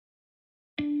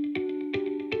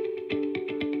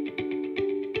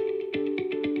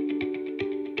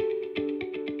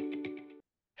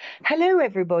Hello,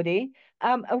 everybody.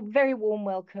 A very warm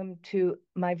welcome to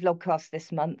my vlogcast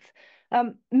this month.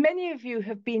 Many of you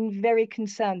have been very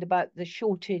concerned about the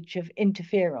shortage of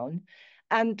interferon,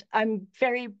 and I'm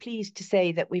very pleased to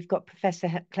say that we've got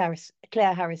Professor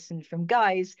Claire Harrison from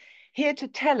Guy's here to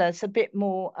tell us a bit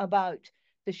more about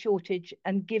the shortage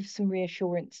and give some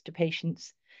reassurance to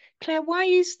patients. Claire, why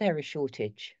is there a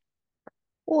shortage?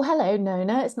 Well, hello,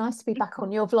 Nona. It's nice to be back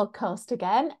on your vlogcast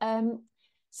again.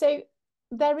 So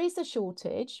there is a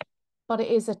shortage, but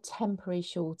it is a temporary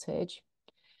shortage.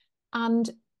 And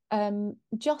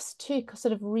just to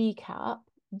sort of recap,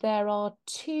 there are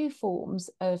two forms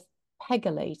of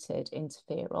pegylated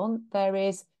interferon. There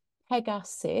is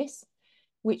Pegasys,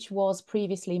 which was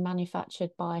previously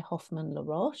manufactured by Hoffmann-La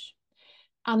Roche,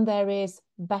 and there is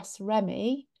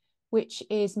Besremi, which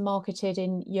is marketed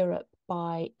in Europe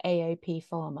by AOP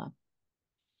Pharma.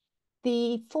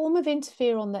 The form of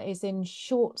interferon that is in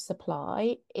short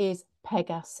supply is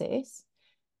Pegasys.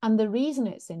 And the reason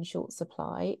it's in short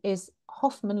supply is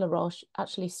Hoffmann-La Roche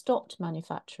actually stopped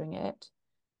manufacturing it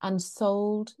and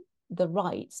sold the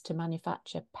rights to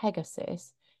manufacture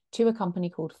Pegasys to a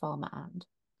company called Pharma.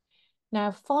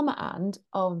 Now, Pharma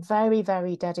are very,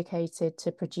 very dedicated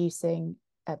to producing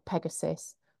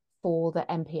Pegasys for the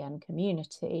MPN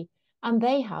community. And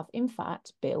they have, in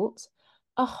fact, built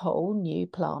a whole new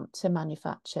plant to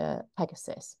manufacture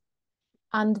Pegasys.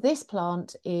 And this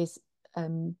plant is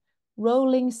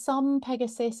rolling some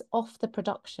Pegasys off the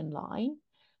production line,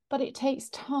 but it takes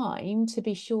time to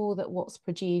be sure that what's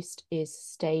produced is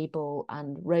stable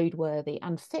and roadworthy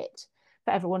and fit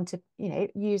for everyone to,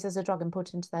 use as a drug and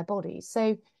put into their bodies.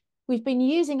 So we've been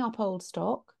using up old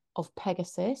stock of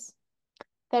Pegasys.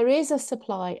 There is a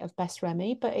supply of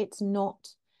Besremi, but it's not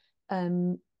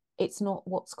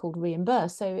what's called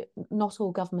reimbursed. So not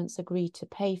all governments agree to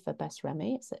pay for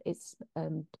Besremi. It's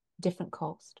different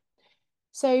cost.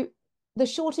 So the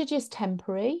shortage is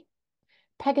temporary.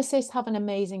 Pegasys have an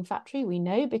amazing factory, we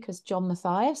know, because John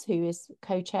Mathias, who is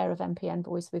co-chair of MPN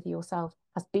Voice with yourself,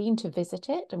 has been to visit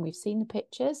it, and we've seen the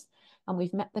pictures and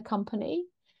we've met the company.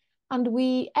 And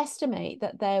we estimate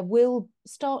that there will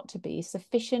start to be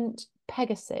sufficient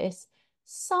Pegasys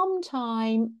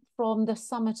sometime from the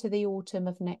summer to the autumn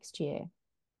of next year.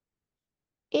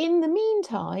 In the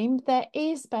meantime, there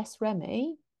is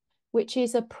Besremi, which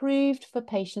is approved for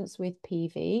patients with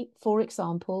PV, for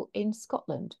example, in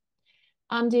Scotland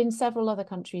and in several other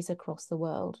countries across the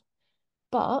world.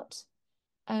 But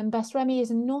Besremi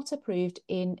is not approved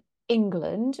in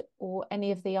England or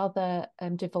any of the other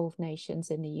devolved nations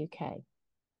in the UK.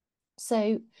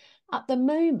 So at the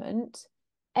moment,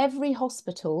 every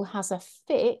hospital has a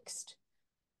fixed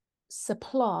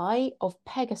supply of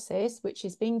Pegasys, which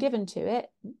is being given to it,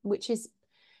 which is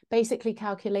basically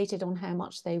calculated on how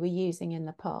much they were using in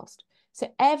the past.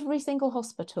 So every single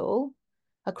hospital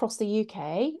across the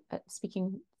UK,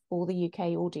 speaking for the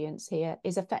UK audience here,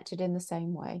 is affected in the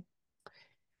same way.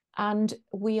 And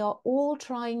we are all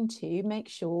trying to make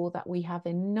sure that we have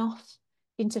enough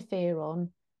interferon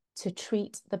to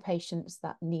treat the patients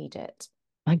that need it.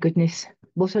 My goodness,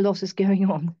 what a lot is going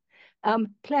on.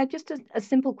 Claire, just a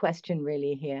simple question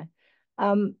really here.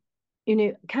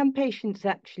 Can patients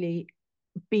actually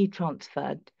be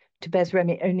transferred to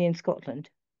Besremi only in Scotland?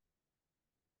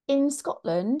 In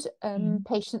Scotland,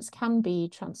 patients can be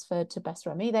transferred to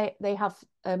Besremi. They have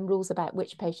rules about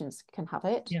which patients can have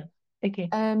it. Yeah. Okay.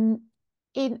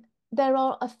 There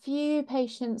are a few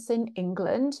patients in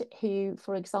England who,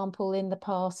 for example, in the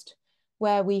past,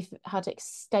 where we've had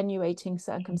extenuating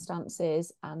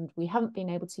circumstances and we haven't been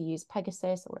able to use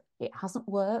Pegasys, or it hasn't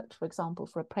worked, for example,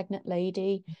 for a pregnant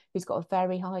lady who's got a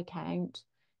very high count,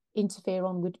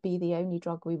 interferon would be the only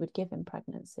drug we would give in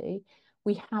pregnancy.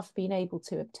 We have been able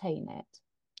to obtain it.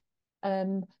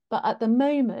 But at the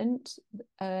moment,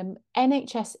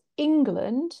 NHS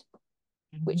England,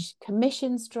 which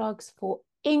commissions drugs for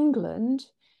England,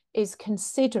 is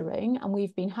considering, and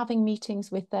we've been having meetings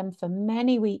with them for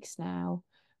many weeks now,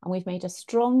 and we've made a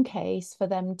strong case for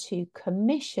them to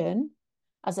commission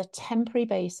as a temporary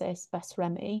basis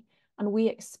Besremi, and we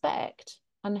expect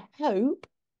and hope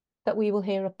that we will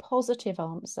hear a positive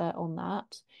answer on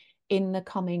that in the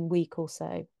coming week or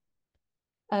so.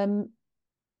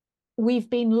 We've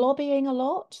been lobbying a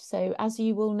lot. So as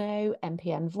you will know,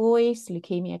 MPN Voice,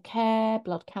 Leukemia Care,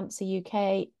 Blood Cancer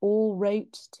UK all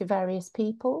wrote to various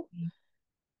people.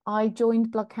 I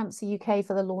joined Blood Cancer UK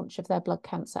for the launch of their Blood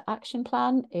Cancer Action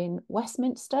Plan in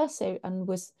Westminster, and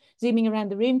was zooming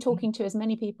around the room talking to as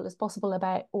many people as possible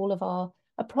about all of our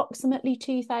approximately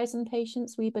 2,000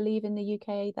 patients we believe in the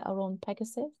UK that are on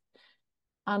Pegasys.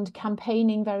 and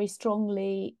campaigning very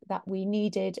strongly that we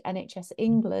needed NHS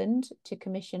England to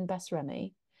commission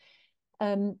Besremi.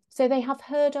 So they have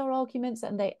heard our arguments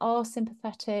and they are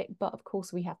sympathetic, but of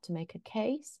course we have to make a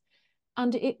case,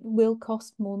 and it will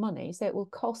cost more money. So it will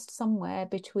cost somewhere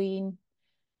between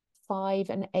 £5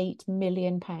 and £8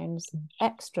 million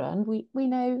extra. And we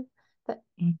know that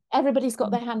everybody's got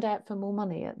their hand out for more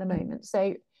money at the moment.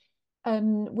 So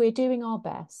we're doing our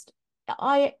best.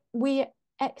 We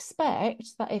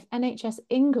expect that if NHS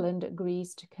England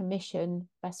agrees to commission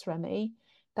Besremi,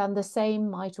 then the same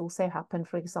might also happen,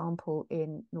 for example,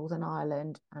 in Northern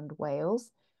Ireland and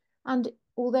Wales. And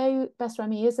although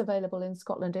Besremi is available in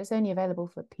Scotland, it's only available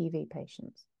for PV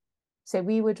patients. So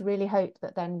we would really hope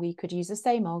that then we could use the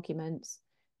same arguments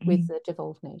with the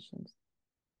devolved nations.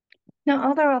 Now,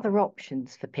 are there other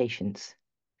options for patients?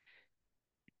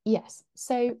 Yes.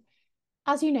 So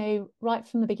as you know, right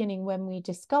from the beginning, when we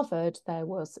discovered there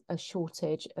was a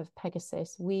shortage of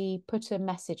Pegasus, we put a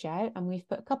message out, and we've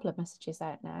put a couple of messages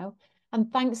out now.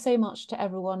 And thanks so much to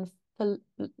everyone for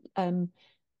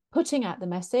putting out the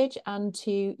message, and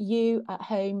to you at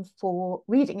home for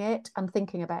reading it and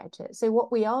thinking about it. So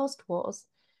what we asked was,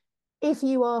 if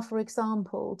you are, for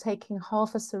example, taking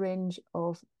half a syringe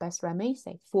of Besremi,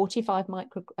 say 45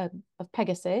 of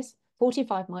Pegasus,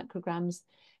 45 micrograms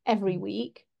every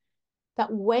week,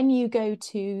 that when you go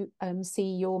to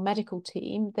see your medical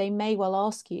team, they may well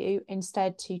ask you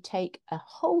instead to take a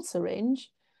whole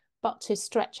syringe, but to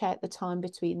stretch out the time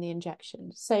between the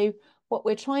injections. So what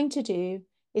we're trying to do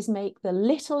is make the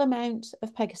little amount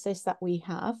of Pegasus that we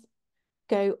have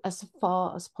go as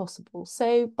far as possible.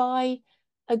 So by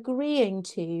agreeing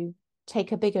to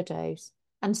take a bigger dose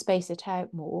and space it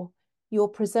out more, you're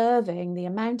preserving the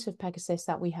amount of Pegasus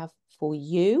that we have for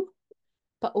you,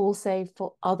 but also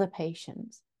for other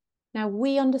patients. Now,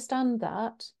 we understand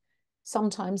that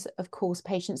sometimes, of course,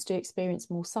 patients do experience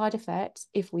more side effects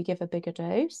if we give a bigger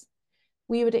dose.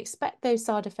 We would expect those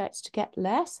side effects to get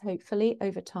less, hopefully,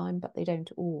 over time, but they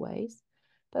don't always.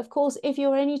 But of course, if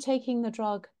you're only taking the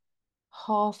drug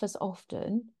half as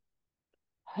often,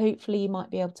 hopefully you might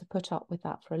be able to put up with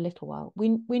that for a little while.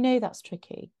 We know that's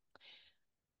tricky.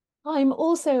 I'm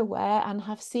also aware and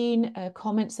have seen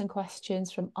comments and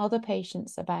questions from other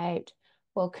patients about,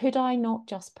 well, could I not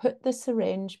just put the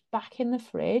syringe back in the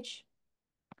fridge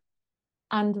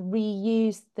and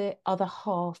reuse the other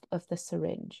half of the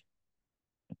syringe?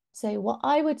 So what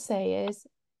I would say is,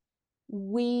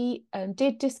 we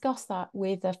did discuss that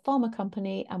with a pharma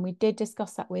company, and we did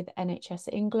discuss that with NHS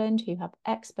England, who have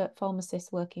expert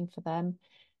pharmacists working for them.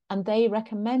 And they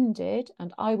recommended,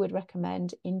 and I would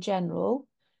recommend in general,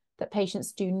 that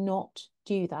patients do not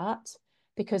do that,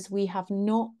 because we have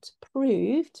not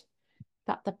proved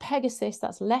that the Pegasus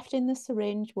that's left in the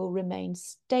syringe will remain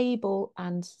stable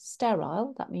and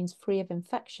sterile. That means free of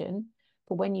infection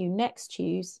for when you next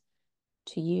choose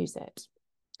to use it.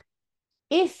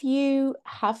 If you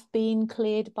have been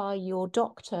cleared by your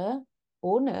doctor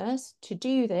or nurse to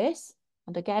do this,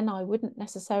 and again, I wouldn't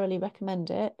necessarily recommend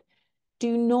it,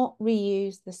 do not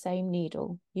reuse the same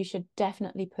needle. You should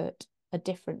definitely put a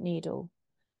different needle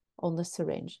on the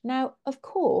syringe. Now, of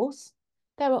course,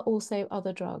 there are also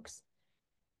other drugs.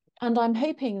 And I'm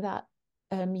hoping that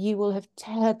you will have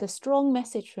heard the strong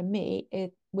message from me,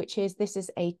 which is this is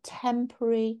a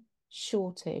temporary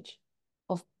shortage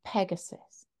of Pegasus.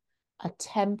 A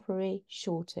temporary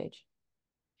shortage.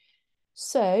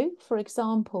 So, for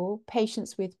example,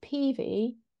 patients with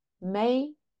PV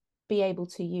may be able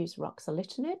to use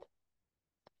ruxolitinib,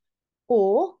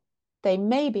 or they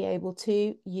may be able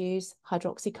to use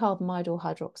hydroxycarbamide or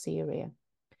hydroxyurea.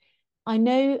 I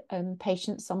know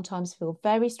patients sometimes feel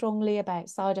very strongly about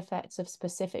side effects of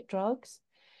specific drugs,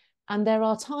 and there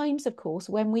are times, of course,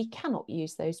 when we cannot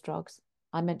use those drugs.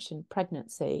 I mentioned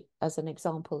pregnancy as an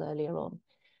example earlier on.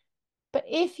 But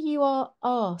if you are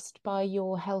asked by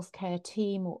your healthcare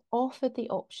team or offered the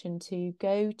option to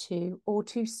go to, or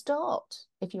to start,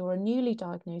 if you're a newly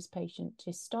diagnosed patient,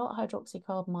 to start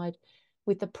hydroxycarbamide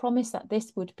with the promise that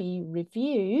this would be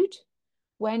reviewed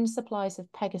when supplies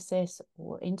of Pegasus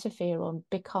or Interferon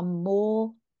become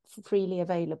more freely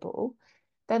available,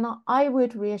 then I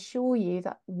would reassure you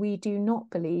that we do not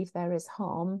believe there is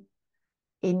harm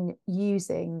in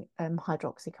using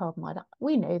hydroxycarbamide.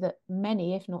 We know that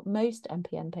many, if not most,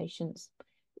 MPN patients,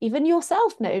 even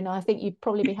yourself know, and I think you'd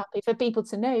probably be happy for people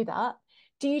to know that.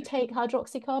 Do you take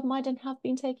hydroxycarbamide and have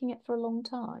been taking it for a long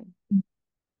time?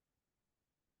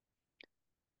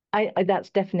 That's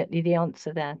definitely the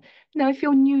answer there. Now, if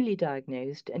you're newly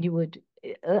diagnosed and you would,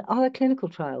 are there clinical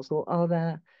trials, or are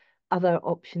there other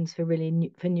options for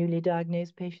for newly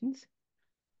diagnosed patients?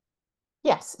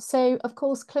 Yes, so of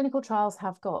course, clinical trials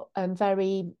have got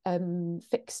very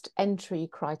fixed entry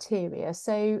criteria.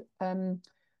 So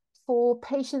for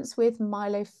patients with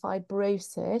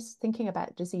myelofibrosis, thinking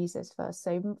about diseases first.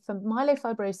 So for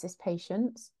myelofibrosis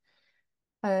patients,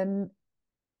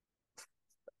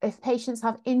 if patients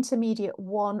have intermediate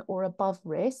 1 or above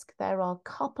risk, there are a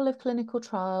couple of clinical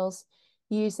trials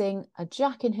using a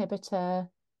JAK inhibitor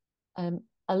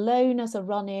alone as a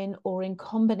run-in or in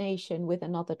combination with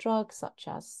another drug such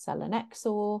as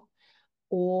selinexor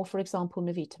or, for example,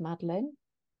 navtemadlin.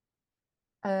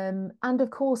 And of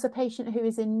course, a patient who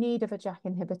is in need of a JAK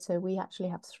inhibitor, we actually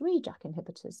have 3 JAK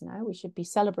inhibitors now. We should be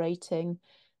celebrating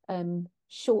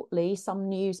shortly some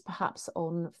news perhaps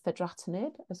on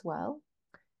fedratinib as well.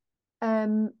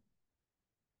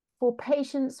 For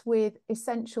patients with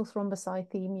essential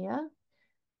thrombocythemia,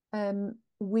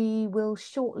 we will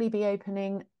shortly be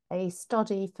opening a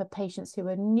study for patients who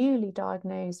are newly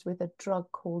diagnosed with a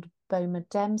drug called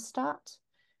bomedemstat,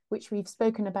 which we've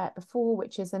spoken about before,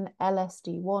 which is an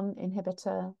LSD1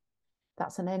 inhibitor.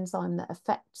 That's an enzyme that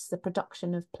affects the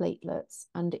production of platelets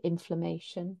and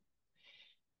inflammation.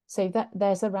 So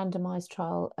there's a randomized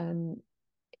trial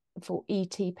for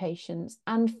ET patients.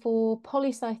 And for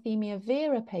polycythemia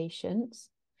vera patients,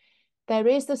 there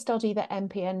is the study that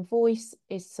MPN Voice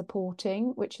is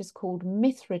supporting, which is called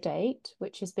Mithridate,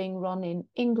 which is being run in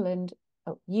England,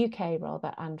 UK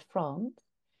rather, and France.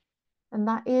 And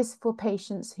that is for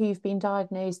patients who've been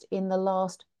diagnosed in the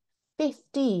last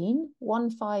 15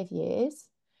 years,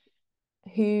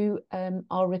 who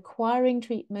are requiring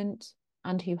treatment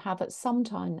and who have at some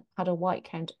time had a white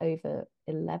count over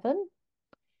 11.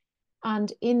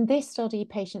 And in this study,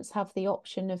 patients have the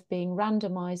option of being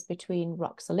randomized between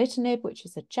ruxolitinib, which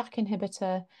is a JAK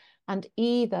inhibitor, and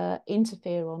either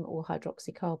interferon or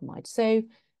hydroxycarbamide. So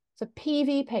for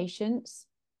PV patients,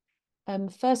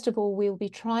 first of all, we'll be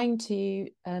trying to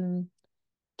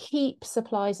keep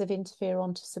supplies of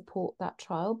interferon to support that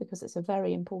trial because it's a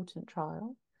very important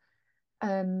trial.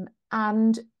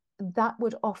 And that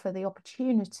would offer the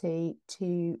opportunity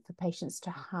for patients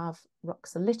to have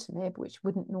ruxolitinib, which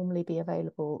wouldn't normally be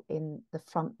available in the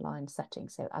frontline setting,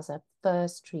 so as a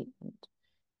first treatment.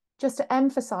 Just to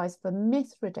emphasize for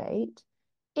Mithridate,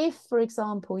 if, for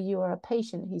example, you are a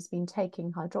patient who's been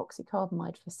taking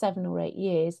hydroxycarbamide for 7 or 8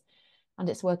 years and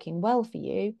it's working well for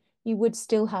you, you would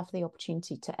still have the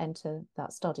opportunity to enter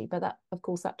that study. But that, of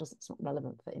course, it's not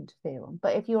relevant for interferon.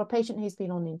 But if you're a patient who's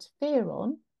been on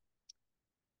interferon,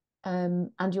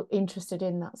 and you're interested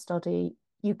in that study,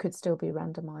 you could still be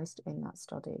randomized in that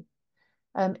study.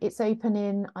 It's open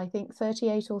in, I think,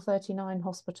 38 or 39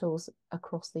 hospitals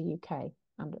across the UK,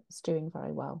 and it's doing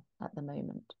very well at the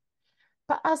moment.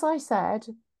 But as I said,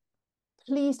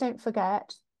 please don't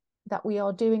forget that we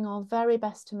are doing our very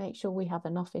best to make sure we have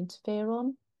enough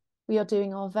interferon. We are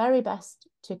doing our very best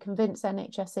to convince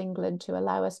NHS England to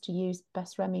allow us to use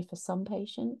Besremi for some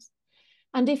patients.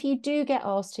 And if you do get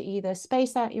asked to either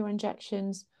space out your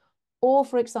injections or,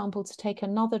 for example, to take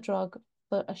another drug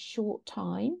for a short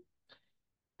time,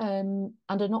 and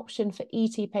an option for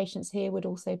ET patients here would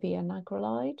also be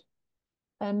anagrelide,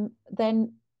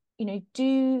 then,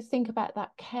 do think about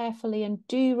that carefully and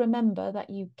do remember that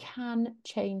you can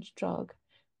change drug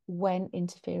when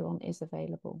interferon is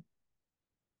available.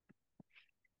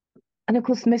 And of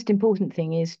course, the most important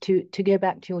thing is to go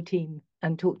back to your team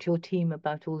and talk to your team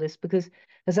about all this, because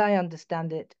as I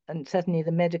understand it, and certainly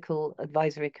the medical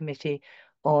advisory committee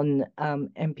on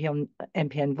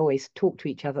MPN Voice talk to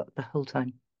each other the whole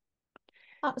time.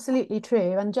 Absolutely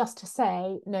true. And just to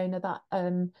say, Nona, that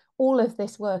all of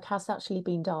this work has actually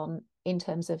been done in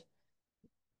terms of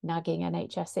nagging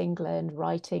NHS England,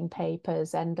 writing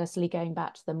papers, endlessly going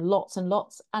back to them, lots and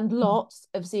lots and lots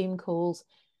of Zoom calls.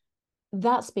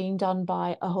 That's being done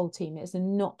by a whole team. It's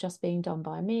not just being done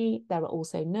by me. There are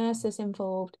also nurses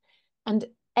involved. And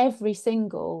every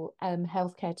single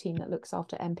healthcare team that looks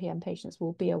after MPN patients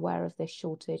will be aware of this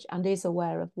shortage and is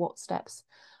aware of what steps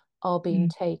are being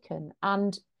taken.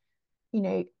 And,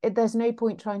 there's no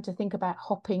point trying to think about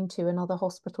hopping to another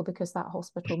hospital because that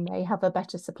hospital may have a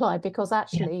better supply, because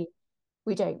actually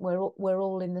we don't. We're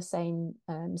all in the same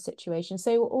situation.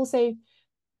 So also,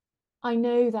 I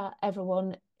know that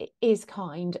everyone is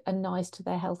kind and nice to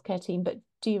their healthcare team, but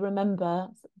do you remember,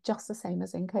 just the same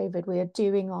as in COVID, we are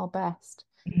doing our best.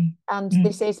 And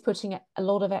this is putting a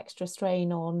lot of extra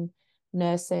strain on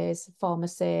nurses,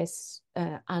 pharmacists,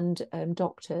 and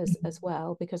doctors as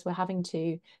well, because we're having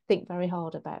to think very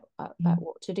hard about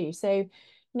what to do. So,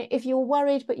 if you're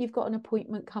worried but you've got an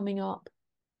appointment coming up,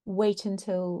 wait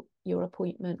until your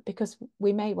appointment, because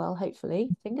we may well, hopefully,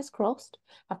 fingers crossed,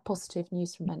 have positive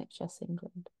news from NHS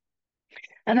England.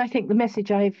 And I think the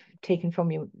message I've taken from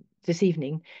you this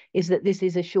evening is that this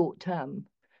is a short-term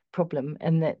problem,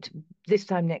 and that this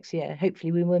time next year,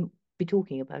 hopefully, we won't be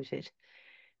talking about it.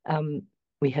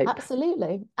 We hope.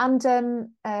 Absolutely. And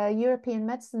European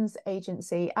Medicines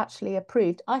Agency actually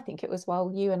approved, I think it was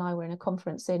while you and I were in a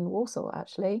conference in Warsaw,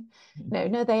 actually.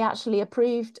 No, they actually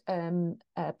approved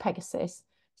Pegasus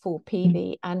for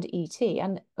PV and ET,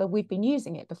 and we've been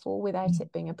using it before without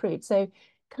it being approved. So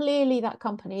clearly that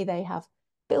company, they have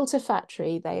built a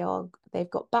factory, they've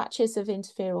got batches of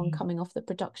interferon coming off the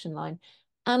production line,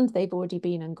 and they've already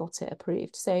been and got it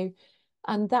approved. So,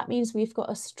 and that means we've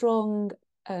got a strong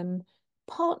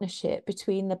partnership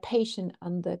between the patient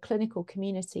and the clinical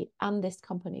community and this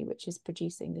company, which is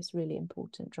producing this really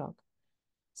important drug.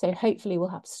 So hopefully we'll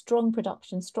have strong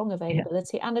production, strong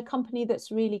availability, and a company that's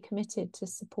really committed to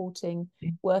supporting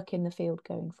work in the field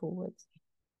going forwards.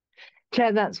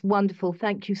 Claire, that's wonderful.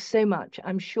 Thank you so much.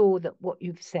 I'm sure that what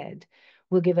you've said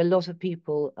will give a lot of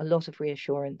people a lot of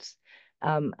reassurance.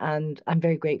 And I'm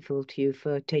very grateful to you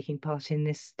for taking part in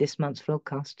this month's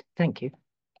vlogcast. Thank you.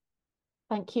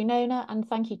 Thank you, Nona, and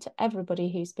thank you to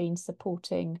everybody who's been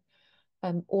supporting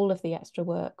all of the extra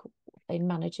work in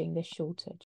managing this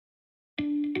shortage.